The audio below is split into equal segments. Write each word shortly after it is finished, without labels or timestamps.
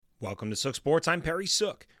Welcome to Sook Sports. I'm Perry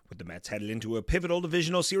Sook. With the Mets headed into a pivotal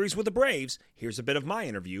divisional series with the Braves, here's a bit of my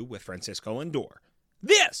interview with Francisco Lindor.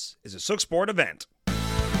 This is a Sook Sport event.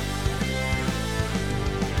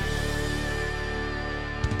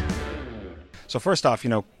 So first off,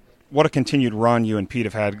 what a continued run you and Pete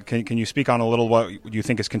have had. Can you speak on a little what you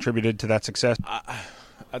think has contributed to that success?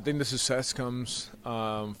 I think the success comes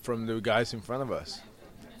from the guys in front of us.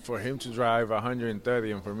 For him to drive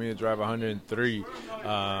 130 and for me to drive 103, you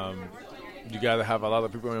got to have a lot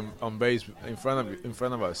of people on base in front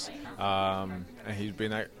of us. And he's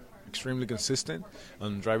been extremely consistent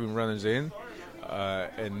on driving runners in.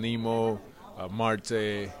 And Nemo,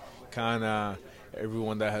 Marte, Kana,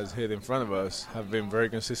 everyone that has hit in front of us have been very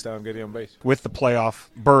consistent on getting on base. With the playoff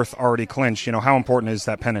berth already clinched, how important is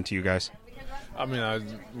that pennant to you guys? I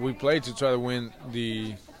mean, we played to try to win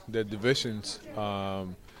the divisions.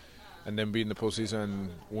 And then be in the postseason and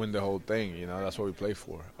win the whole thing. That's what we play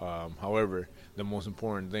for. However, the most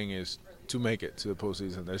important thing is to make it to the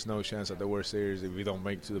postseason. There's no chance at the World Series if we don't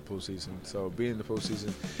make it to the postseason. So being in the postseason,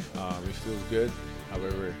 it feels good.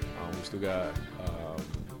 However, we still got a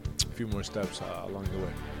few more steps along the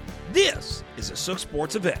way. This is a Sook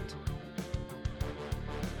Sports event.